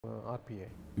RPA.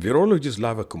 Virologist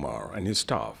Lava Kumar and his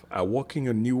staff are working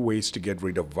on new ways to get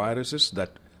rid of viruses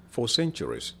that, for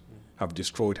centuries, have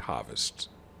destroyed harvests.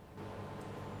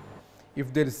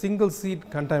 If there is single seed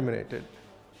contaminated,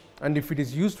 and if it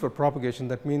is used for propagation,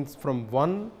 that means from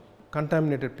one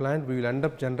contaminated plant, we will end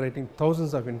up generating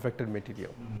thousands of infected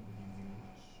material.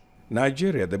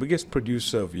 Nigeria, the biggest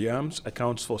producer of yams,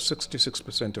 accounts for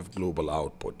 66% of global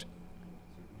output.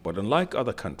 But unlike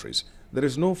other countries, there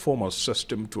is no formal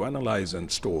system to analyze and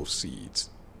store seeds.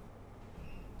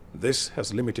 This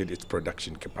has limited its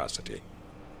production capacity.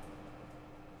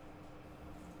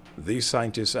 These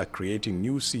scientists are creating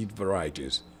new seed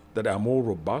varieties that are more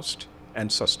robust and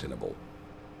sustainable.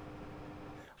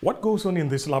 What goes on in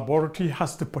this laboratory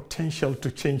has the potential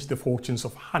to change the fortunes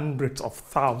of hundreds of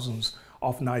thousands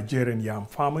of Nigerian yam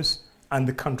farmers and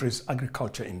the country's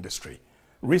agriculture industry.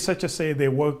 Researchers say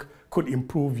their work could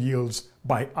improve yields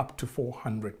by up to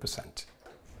 400%.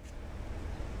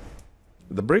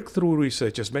 The breakthrough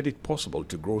research has made it possible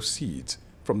to grow seeds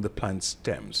from the plant's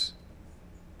stems.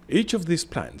 Each of these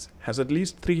plants has at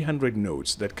least 300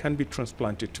 nodes that can be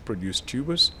transplanted to produce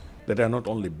tubers that are not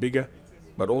only bigger,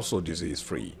 but also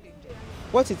disease-free.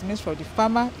 What it means for the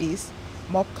farmer is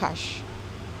more cash,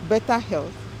 better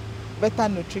health, better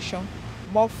nutrition,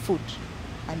 more food,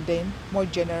 and then more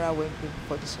general well-being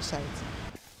for the society.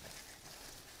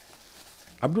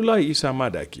 Abdullahi Isa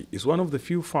Madaki is one of the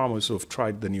few farmers who have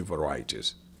tried the new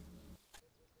varieties.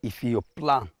 If you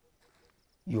plant,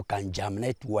 you can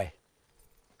germinate well.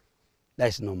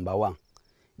 That's number one.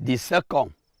 The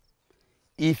second,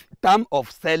 if term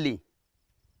of selling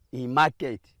in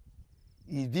market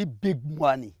is the big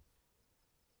money,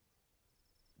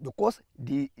 because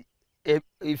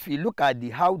if you look at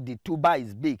how the tuber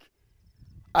is big,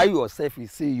 I yourself will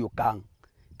say you can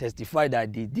testify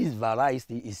that this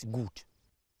variety is good.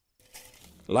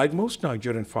 Like most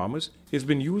Nigerian farmers, he's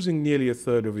been using nearly a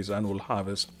third of his annual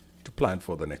harvest to plant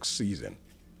for the next season.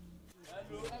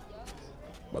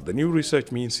 But the new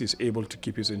research means he's able to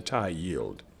keep his entire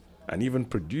yield and even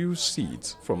produce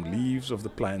seeds from leaves of the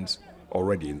plants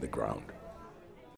already in the ground.